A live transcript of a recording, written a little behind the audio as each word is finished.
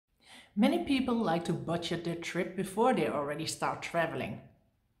Many people like to budget their trip before they already start traveling.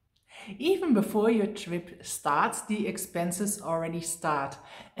 Even before your trip starts, the expenses already start,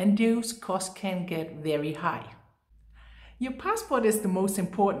 and those costs can get very high. Your passport is the most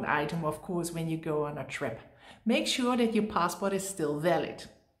important item, of course, when you go on a trip. Make sure that your passport is still valid.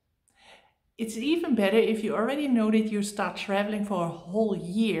 It's even better if you already know that you start traveling for a whole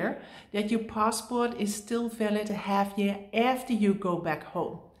year, that your passport is still valid a half year after you go back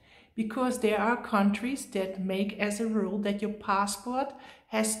home. Because there are countries that make as a rule that your passport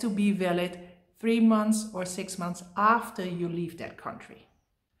has to be valid 3 months or 6 months after you leave that country.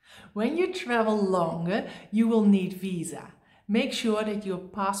 When you travel longer, you will need visa. Make sure that your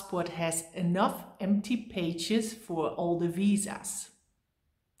passport has enough empty pages for all the visas.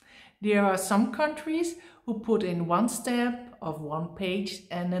 There are some countries who put in one stamp of one page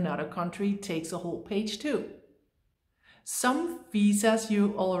and another country takes a whole page too. Some visas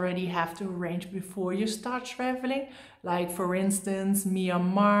you already have to arrange before you start traveling, like for instance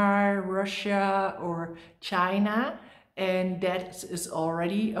Myanmar, Russia or China, and that is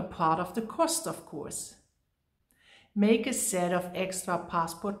already a part of the cost, of course. Make a set of extra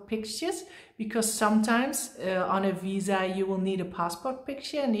passport pictures because sometimes on a visa you will need a passport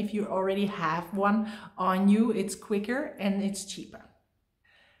picture, and if you already have one on you, it's quicker and it's cheaper.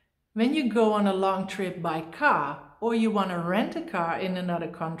 When you go on a long trip by car or you want to rent a car in another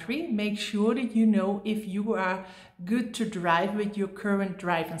country, make sure that you know if you are good to drive with your current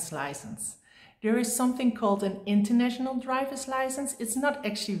driver's license. There is something called an international driver's license. It's not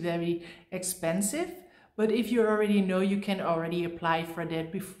actually very expensive, but if you already know, you can already apply for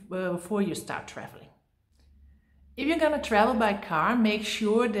that before you start traveling. If you're going to travel by car, make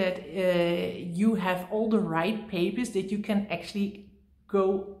sure that you have all the right papers that you can actually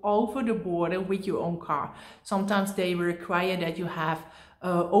go over the border with your own car. Sometimes they require that you have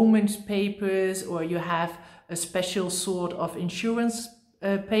omens papers or you have a special sort of insurance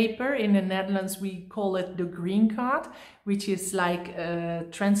paper. In the Netherlands we call it the green card, which is like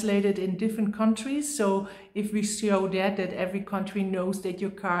translated in different countries. So if we show that every country knows that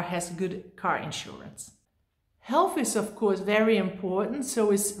your car has good car insurance. Health is of course very important,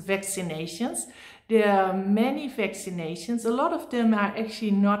 so is vaccinations. There are many vaccinations. A lot of them are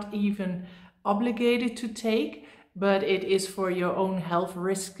actually not even obligated to take, but it is for your own health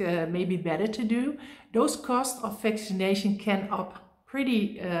risk maybe better to do. Those costs of vaccination can up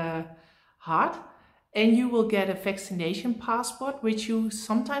pretty hard, and you will get a vaccination passport which you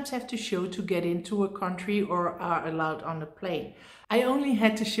sometimes have to show to get into a country or are allowed on the plane. I only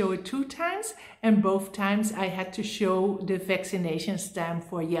had to show it 2 times, and both times I had to show the vaccination stamp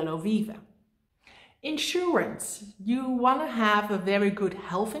for yellow fever. Insurance. You want to have a very good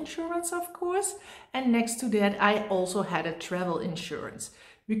health insurance, of course, and next to that I also had a travel insurance.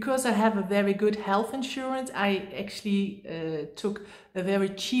 Because I have a very good health insurance, I actually took a very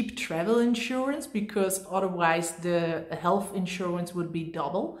cheap travel insurance, because otherwise the health insurance would be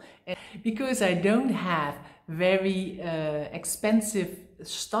double. And because I don't have very expensive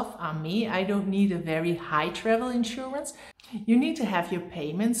stuff on me, I don't need a very high travel insurance. You need to have your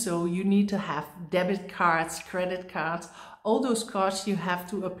payments, so you need to have debit cards, credit cards, all those cards you have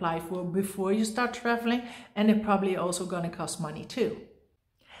to apply for before you start traveling, and they're probably also going to cost money too.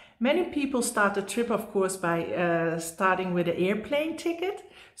 Many people start the trip, of course, by starting with an airplane ticket.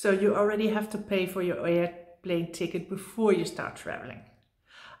 So you already have to pay for your airplane ticket before you start traveling.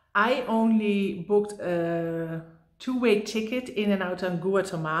 I only booked a 2-way ticket in and out of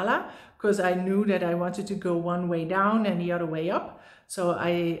Guatemala because I knew that I wanted to go one way down and the other way up. So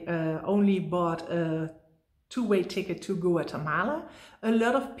I only bought a 2-way ticket to Guatemala. A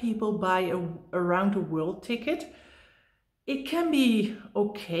lot of people buy a around the world ticket. It can be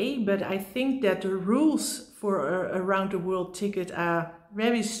okay, but I think that the rules for a around the world ticket are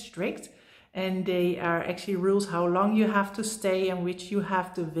very strict, and they are actually rules how long you have to stay and which you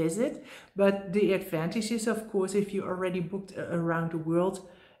have to visit. But the advantage is, of course, if you already booked a around the world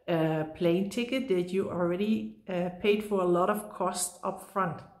plane ticket, that you already paid for a lot of costs up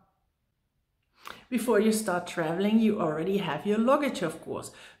front. Before you start traveling, you already have your luggage, of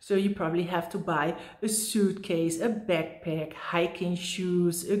course. So you probably have to buy a suitcase, a backpack, hiking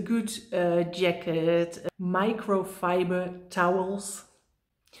shoes, a good jacket, microfiber towels.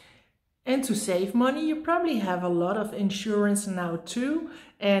 And to save money, you probably have a lot of insurance now too,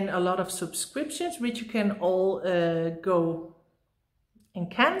 and a lot of subscriptions, which you can all go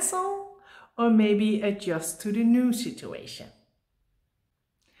and cancel, or maybe adjust to the new situation.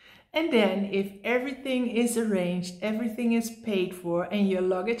 And then if everything is arranged, everything is paid for, and your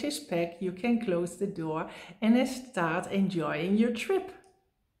luggage is packed, you can close the door and start enjoying your trip.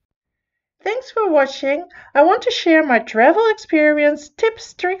 Thanks for watching. I want to share my travel experience,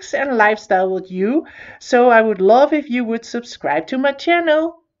 tips, tricks, and lifestyle with you, so I would love if you would subscribe to my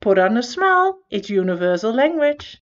channel. Put on a smile, it's universal language.